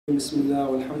بسم الله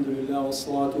والحمد لله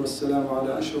والصلاة والسلام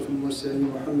على أشرف المرسلين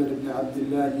محمد بن عبد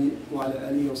الله وعلى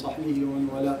آله وصحبه ومن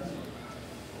والاه.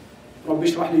 رب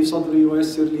اشرح لي صدري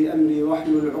ويسر لي أمري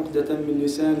واحلل عقدة من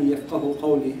لساني يفقه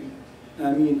قولي.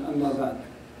 آمين. أما بعد.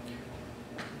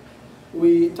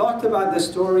 We talked about the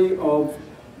story of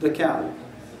the cow,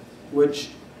 where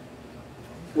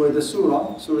the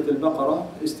Surah Al-Baqarah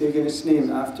is taking its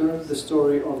name after the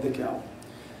story of the cow.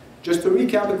 Just to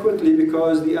recap it quickly,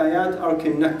 because the ayat are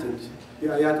connected.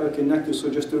 So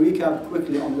just to recap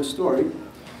quickly on the story.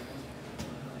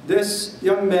 This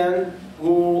young man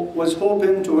who was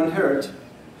hoping to inherit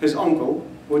his uncle,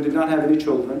 who did not have any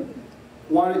children,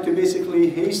 wanted to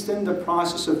basically hasten the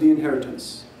process of the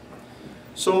inheritance.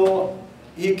 So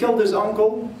he killed his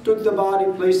uncle, took the body,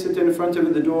 placed it in front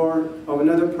of the door of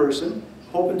another person,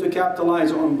 hoping to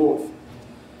capitalize on both.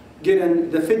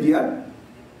 Getting the fidya,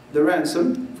 the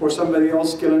ransom, for somebody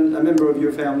else killing a member of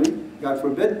your family, God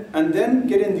forbid, and then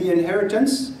getting the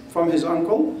inheritance from his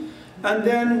uncle, and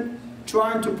then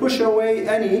trying to push away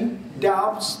any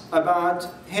doubts about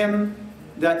him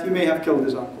that he may have killed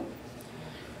his uncle.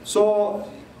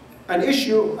 So an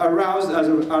issue aroused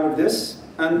out of this,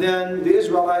 and then the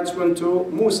Israelites went to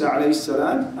Musa alayhi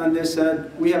salam, and they said,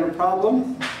 we have a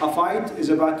problem, a fight is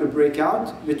about to break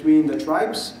out between the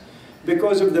tribes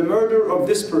because of the murder of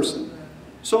this person.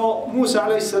 So Musa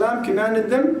alayhi salam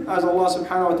commanded them, as Allah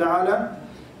subhanahu wa ta'ala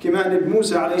commanded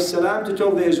Musa alayhi salam to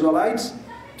tell the Israelites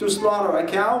to slaughter a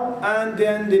cow, and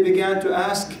then they began to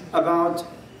ask about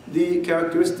the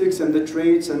characteristics and the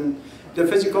traits and the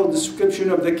physical description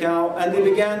of the cow, and they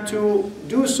began to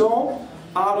do so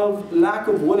out of lack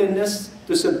of willingness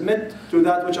to submit to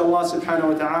that which Allah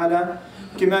subhanahu wa ta'ala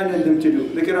commanded them to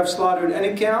do. They could have slaughtered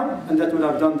any cow and that would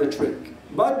have done the trick.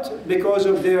 But because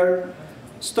of their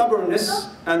stubbornness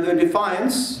and their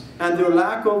defiance and their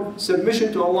lack of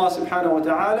submission to Allah subhanahu wa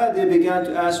ta'ala, they began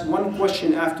to ask one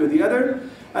question after the other,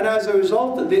 and as a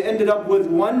result they ended up with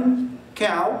one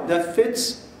cow that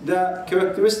fits the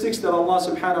characteristics that Allah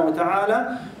subhanahu wa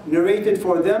ta'ala narrated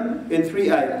for them in 3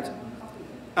 ayat.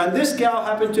 And this cow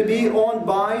happened to be owned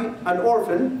by an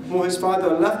orphan who his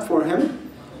father left for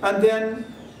him, and then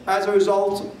as a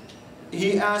result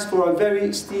he asked for a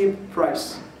very steep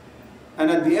price. And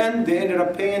at the end, they ended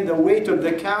up paying the weight of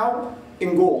the cow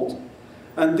in gold.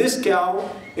 And this cow,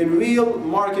 in real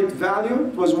market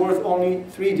value, was worth only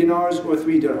 3 dinars or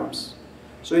 3 dirhams.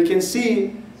 So you can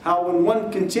see how when one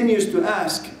continues to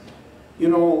ask,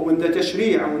 when the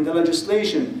tashri', when the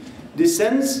legislation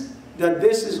descends, that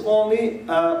this is only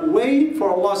a way for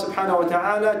Allah subhanahu wa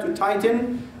ta'ala to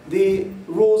tighten the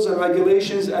rules and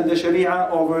regulations and the sharia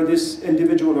over this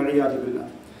individual.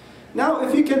 Now,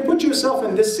 if you can put yourself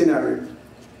in this scenario,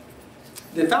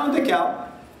 they found the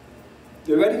cow,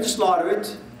 they're ready to slaughter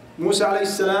it, Musa alayhi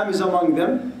salam is among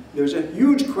them, there's a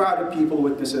huge crowd of people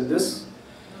witnessing this.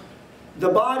 The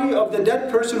body of the dead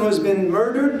person who has been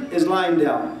murdered is lying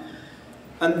down.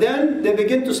 And then they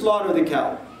begin to slaughter the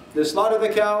cow. They slaughter the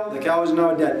cow is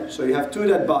now dead. So you have 2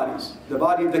 dead bodies, the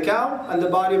body of the cow and the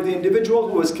body of the individual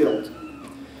who was killed.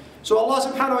 So Allah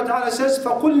subhanahu wa ta'ala says,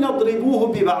 فَقُلْنَا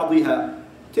اضْرِبُوهُ بِبَعْضِهَا.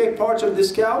 Take parts of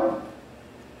this cow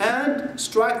and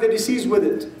strike the deceased with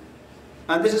it.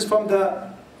 And this is from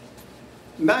the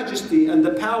majesty and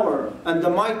the power and the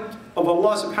might of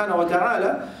Allah subhanahu wa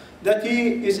ta'ala, that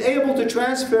He is able to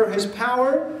transfer His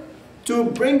power to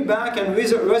bring back and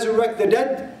resurrect the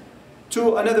dead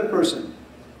to another person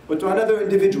or to another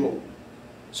individual.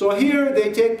 So here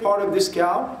they take part of this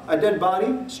cow, a dead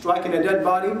body, striking a dead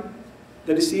body,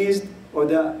 the deceased or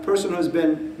the person who has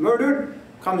been murdered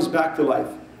comes back to life.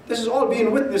 This is all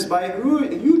being witnessed by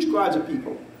huge crowds of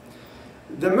people.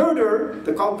 The murderer,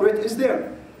 the culprit, is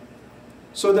there.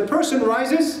 So the person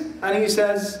rises and he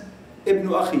says, Ibn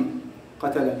Akhi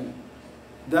qatalani.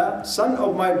 The son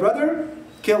of my brother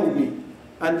killed me.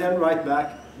 And then right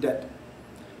back dead.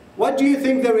 What do you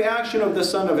think the reaction of the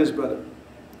son of his brother?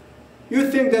 You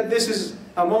think that this is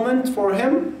a moment for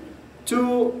him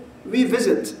to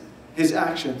revisit his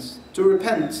actions, to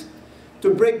repent,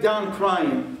 to break down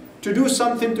crying, to do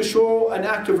something to show an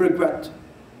act of regret.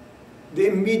 The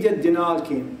immediate denial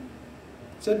came.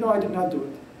 He said, no, I did not do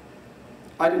it.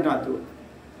 I did not do it.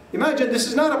 Imagine, this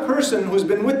is not a person who's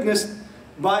been witnessed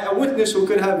by a witness who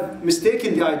could have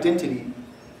mistaken the identity.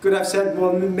 Could have said,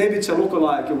 well, maybe it's a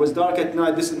lookalike, it was dark at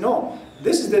night. No,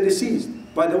 this is the deceased.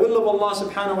 By the will of Allah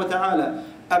subhanahu wa ta'ala,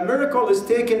 a miracle is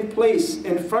taking place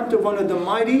in front of one of the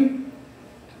mighty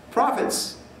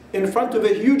prophets, in front of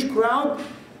a huge crowd,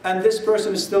 and this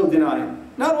person is still denying.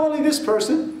 Not only this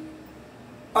person,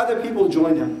 other people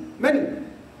join him. Many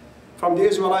from the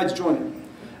Israelites join him.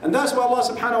 And that's why Allah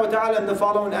subhanahu wa ta'ala in the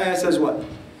following ayah says what?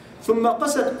 ثم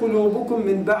قست قلوبكم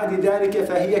من بعد ذلك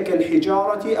فهي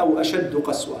كالحجارة أو أشد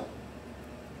قسوة.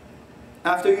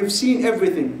 After you've seen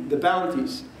everything, the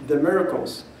bounties, the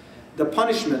miracles, the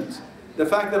punishment, the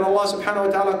fact that Allah subhanahu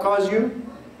wa ta'ala caused you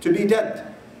to be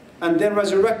dead and then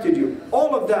resurrected you,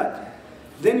 all of that,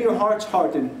 then your hearts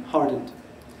hardened.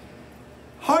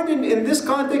 Hardened in this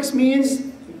context means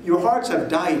your hearts have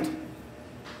died.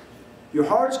 Your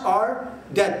hearts are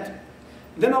dead.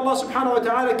 Then Allah subhanahu wa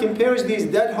ta'ala compares these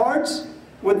dead hearts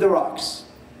with the rocks.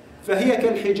 فَهِيَ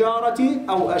كَالْحِجَارَةِ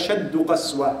أَوْ أَشَدُّ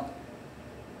قَسْوَةً.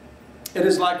 It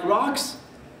is like rocks.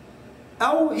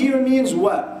 أو here means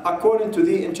wa, according to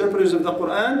the interpreters of the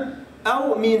Quran.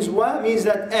 أو means wa, means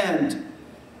that and.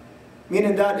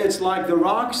 Meaning that it's like the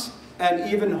rocks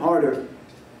and even harder.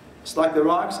 It's like the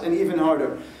rocks and even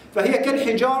harder. فَهِيَ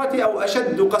كَالْحِجَارَةِ أَوْ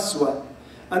أَشَدُّ قَسْوَةً.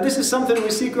 And this is something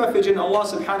we seek refuge in Allah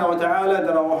subhanahu wa ta'ala,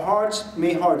 that our hearts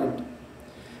may harden.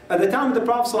 At the time of the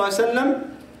Prophet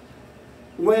ﷺ,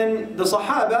 when the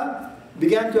Sahaba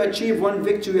began to achieve one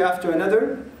victory after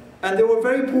another, and they were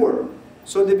very poor,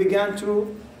 so they began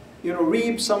to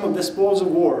reap some of the spoils of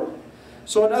war.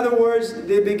 So in other words,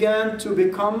 they began to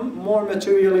become more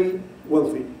materially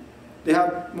wealthy. They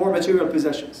have more material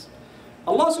possessions.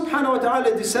 Allah subhanahu wa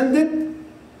ta'ala descended.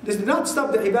 This did not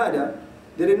stop the ibadah.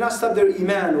 They did not stop their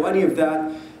iman or any of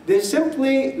that. They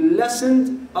simply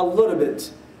lessened a little bit.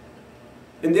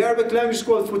 In the Arabic language it's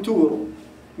called futur.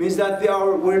 Means that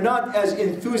were not as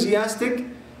enthusiastic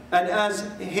and as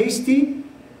hasty,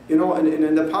 in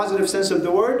the positive sense of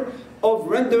the word, of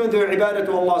rendering their ibadah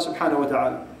to Allah subhanahu wa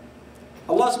ta'ala.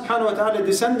 Allah subhanahu wa ta'ala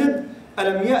descended,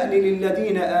 أَلَمْ يَأْنِ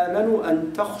لِلَّذِينَ آمَنُوا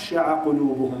أَن تَخْشَعَ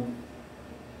قُلُوبُهُمْ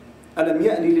أَلَمْ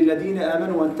يَأْنِ لِلَّذِينَ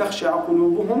آمَنُوا أَن تَخْشَعَ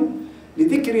قُلُوبُهُمْ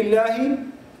لذكر الله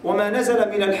وما نزل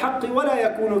من الحق ولا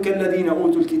يكونوا كالذين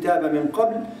أوتوا الكتاب من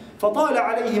قبل فطال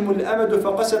عليهم الأمد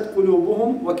فقست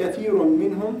قلوبهم وكثير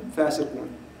منهم فاسقون.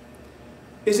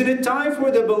 Isn't it time for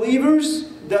the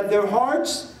believers that their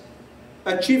hearts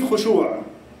achieve khushu'?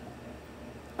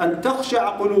 أن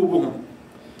تخشع قلوبهم.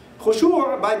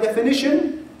 Khushu' by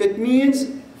definition, it means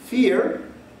fear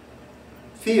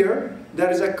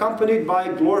that is accompanied by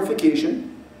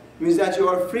glorification. It means that you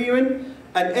are fearing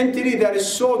an entity that is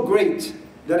so great,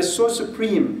 that is so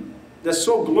supreme, that's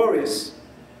so glorious.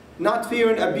 Not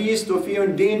fearing a beast or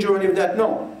fearing danger or any of that,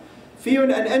 no. Fearing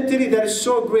an entity that is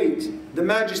so great, the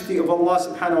majesty of Allah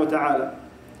subhanahu wa ta'ala,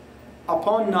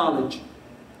 upon knowledge.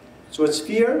 So it's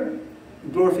fear,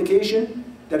 glorification,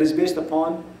 that is based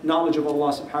upon knowledge of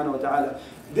Allah subhanahu wa ta'ala.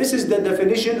 This is the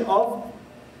definition of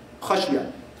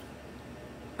khashya.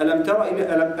 أَلَمْ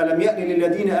يَأْنِ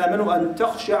لِلَّذِينَ آمَنُوا أَن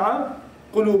تَخْشَعَ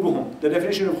قلوبهم, the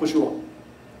definition of khushu'.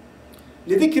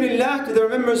 لذكر الله, to the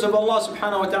remembrance of Allah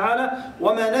subhanahu wa ta'ala,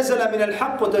 وما نزل من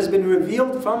الحق, what has been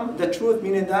revealed from the truth,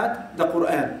 meaning that the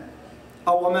Quran.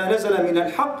 أو وما نزل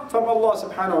من الحق, from Allah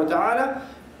subhanahu wa ta'ala,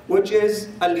 which is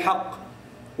al-haq,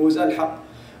 who is al-haq.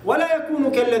 ولا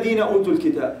يكونوا كالذين أوتوا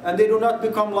الكتاب, and they do not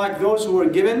become like those who were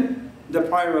given the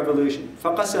prior revelation.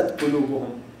 فقست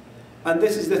قلوبهم. And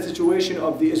this is the situation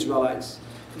of the Israelites,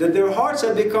 that their hearts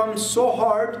had become so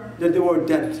hard that they were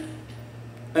dead.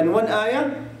 And one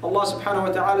ayah, Allah subhanahu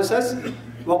wa ta'ala says,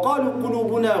 وَقَالُوا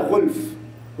قُلُوبُنَا غُلْفٌ.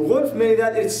 Ghulf meaning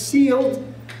that it's sealed,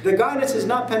 the guidance is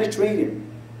not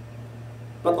penetrating.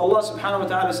 But Allah subhanahu wa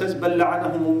ta'ala says, بَلْ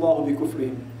لَعَنَهُمُ اللَّهُ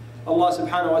بِكُفْرِهِمْ. Allah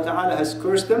subhanahu wa ta'ala has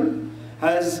cursed them,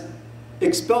 has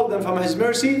expelled them from His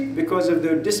mercy because of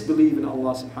their disbelief in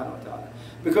Allah subhanahu wa ta'ala.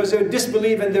 Because of their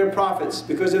disbelief in their prophets,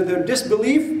 because of their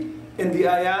disbelief in the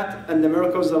ayat and the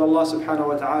miracles that Allah subhanahu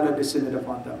wa ta'ala descended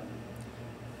upon them.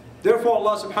 Therefore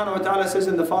Allah subhanahu wa ta'ala says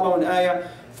in the following ayah,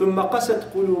 ثُمَّ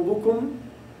قَسَتْ قُلُوبُكُمْ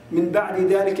مِنْ بَعْدِ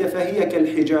ذَلِكَ فَهِيَ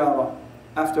كَالْحِجَارَةِ.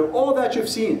 After all that you've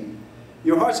seen,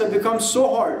 your hearts have become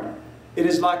so hard, it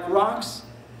is like rocks.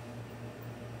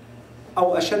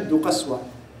 أَوْ أَشَدُّ قَسْوَةً.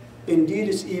 Indeed,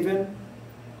 it's even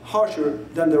harsher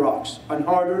than the rocks, and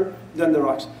harder than the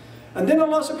rocks. And then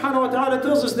Allah subhanahu wa ta'ala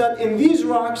tells us that in these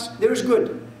rocks, there is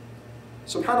good.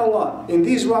 Subhanallah, in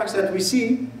these rocks that we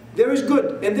see, there is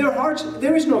good. In their hearts,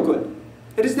 there is no good.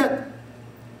 It is that.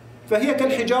 فَهِيَ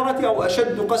كَالْحِجَارَةِ أَوْ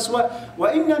أَشَدُّ قَسْوَةً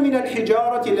وَإِنَّ مِنَ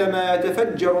الْحِجَارَةِ لَمَا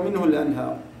يَتَفَجَّرُ مِنْهُ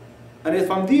الْأَنْهَارُ. And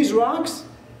from these rocks,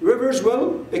 rivers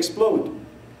will explode.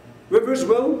 Rivers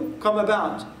will come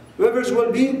about. Rivers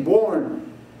will be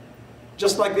born.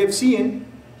 Just like they've seen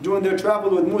during their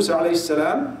travel with Musa alayhi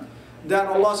salam, that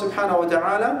Allah subhanahu wa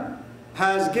ta'ala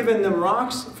has given them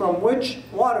rocks from which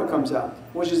water comes out,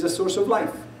 which is the source of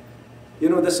life.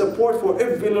 The support for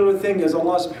every little thing, as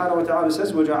Allah subhanahu wa ta'ala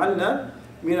says, وَجَعَلْنَا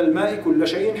مِنَ الْمَاءِ كُلَّ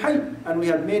شَيْءٍ حَيٍّ. And we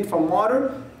have made from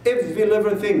water every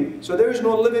living thing. So there is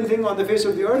no living thing on the face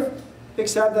of the earth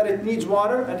except that it needs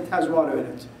water and it has water in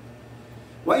it.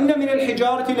 وَإِنَّ مِنَ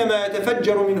الْحِجَارَةِ لَمَا يَتَفَجَّرُ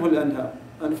مِنْهُ الْأَنْهَارُ.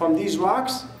 And from these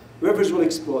rocks, rivers will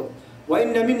explode.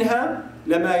 وَإِنَّ مِنْهَا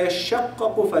لَمَا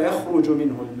يَشَّقَّقُ فَيَخْرُجُ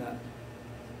مِنْهُ الْمَاءُ.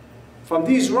 From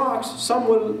these rocks, some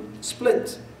will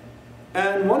split.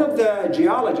 And one of the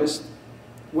geologists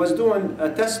was doing a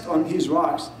test on these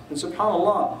rocks. And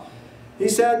subhanAllah, he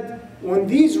said, when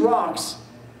these rocks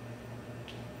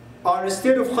are in a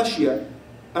state of khashya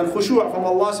and khushu' from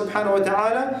Allah subhanahu wa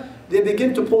ta'ala, they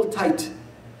begin to pull tight.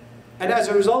 And as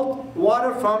a result,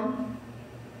 water from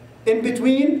in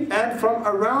between and from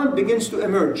around begins to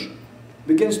emerge.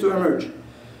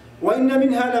 وَإِنَّ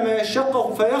مِنْهَا لَمَا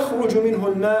يَشَّقَّقُ فَيَخْرُجُ مِنْهُ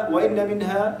الْمَاءُ وَإِنَّ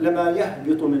مِنْهَا لَمَا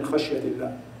يَهْبِطُ مِنْ خَشْيَةِ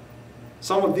اللَّهِ.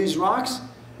 Some of these rocks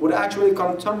would actually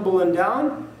come tumbling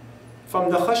down from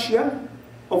the khashya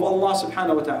of Allah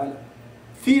subhanahu wa ta'ala.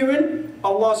 Fearing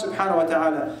Allah subhanahu wa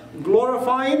ta'ala.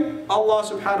 Glorifying Allah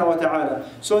subhanahu wa ta'ala.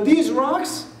 So these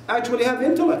rocks actually have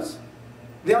intellects.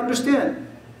 They understand.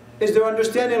 Is their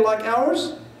understanding like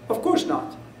ours? Of course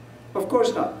not. Of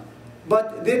course not.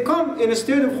 But they come in a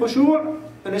state of khushu',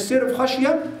 in a state of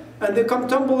khashya, and they come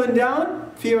tumbling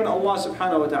down, fearing Allah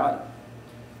subhanahu wa ta'ala.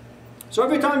 So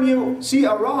every time you see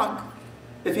a rock,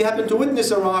 if you happen to witness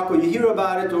a rock, or you hear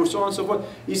about it, or so on and so forth,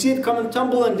 you see it coming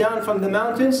tumbling down from the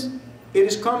mountains,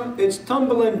 it's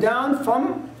tumbling down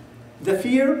from the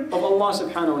fear of Allah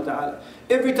subhanahu wa ta'ala.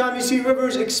 Every time you see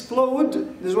rivers explode,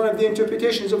 this is one of the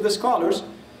interpretations of the scholars,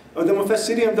 or the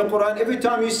mufassirin of the Quran, every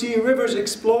time you see rivers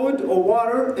explode or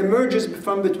water emerges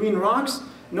from between rocks,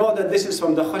 know that this is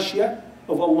from the khashya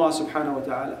of Allah subhanahu wa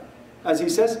ta'ala. As he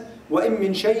says, وَإِن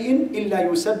مِّن شَيْءٍ إِلَّا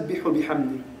يُسَبِّحُ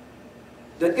بِحَمْدِهِ.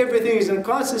 That everything is in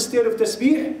constant state of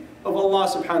tasbih of Allah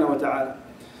subhanahu wa ta'ala.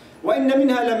 وَإِنَّ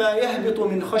مِنْهَا لَمَا يَهْبِطُ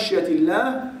مِنْ خَشْيَةِ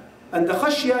اللَّهِ. And the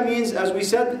khashya means, as we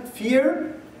said,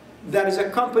 fear that is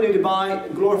accompanied by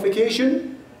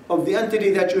glorification of the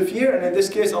entity that you fear, and in this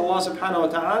case Allah subhanahu wa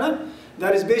ta'ala,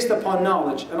 that is based upon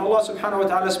knowledge. And Allah subhanahu wa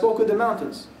ta'ala spoke with the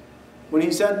mountains when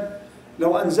He said,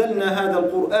 لو أنزلنا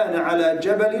هذا القرآن على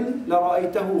جبل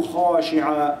لرأيته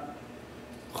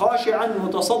خاشعا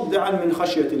متصدعا من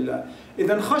خشية الله.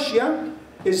 Then khashya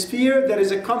is fear that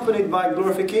is accompanied by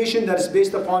glorification that is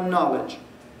based upon knowledge.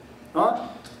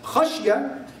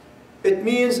 Khashya, it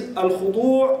means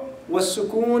al-khudu'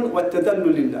 was-sukun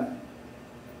wa-tadallu lillah.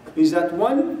 Means that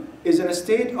one is in a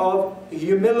state of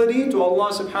humility to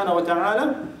Allah subhanahu wa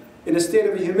ta'ala, in a state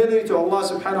of humility to Allah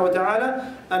subhanahu wa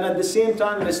ta'ala, and at the same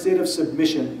time in a state of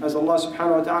submission. As Allah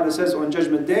subhanahu wa ta'ala says on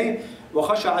Judgment Day,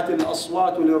 وَخَشَعَتِ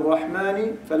الْأَصْوَاتُ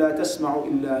لِلرَّحْمَنِ فَلَا تَسْمَعُ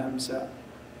إِلَّا هَمْسًا.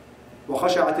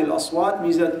 وَخَشَعَتِ الْأَصْوَاتِ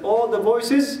means that all the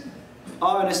voices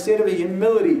are in a state of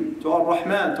humility to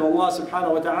Ar-Rahman, to Allah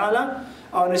subhanahu wa ta'ala,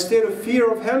 are in a state of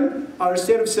fear of Him, are in a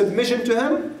state of submission to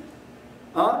Him.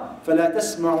 فَلَا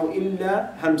تَسْمَعُ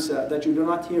إِلَّا هَمْسًا. That you do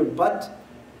not hear but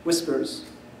whispers.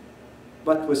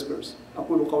 But whispers.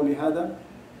 أقول قولي هذا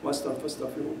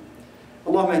واستغفروه.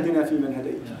 اللهم اهدنا فيمن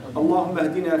هديت. اللهم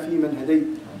اهدنا فيمن هديت.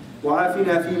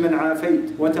 وعافنا فيمن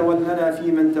عافيت. وتولنا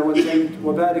فيمن توليت.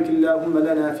 وبارك اللهم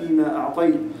لنا فيما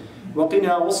أعطيت.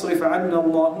 وقنا واصرف عنا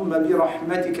اللهم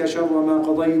برحمتك شر ما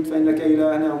قضيت. فإنك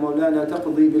إلهنا ومولانا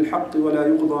تقضي بالحق ولا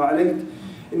يقضى عليك.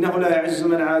 إنه لا يعز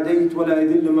من عاديت ولا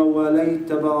يذل من واليت.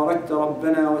 تباركت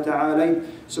ربنا وتعاليت.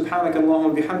 سبحانك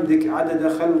اللهم بحمدك عدد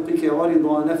خلقك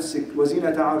ورضا نفسك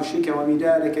وزنة عرشك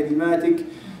ومداد كلماتك.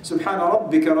 سبحان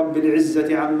ربك رب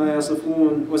العزة عما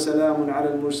يصفون وسلام على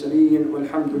المرسلين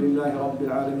والحمد لله رب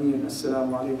العالمين.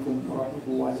 السلام عليكم ورحمة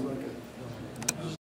الله وبركاته.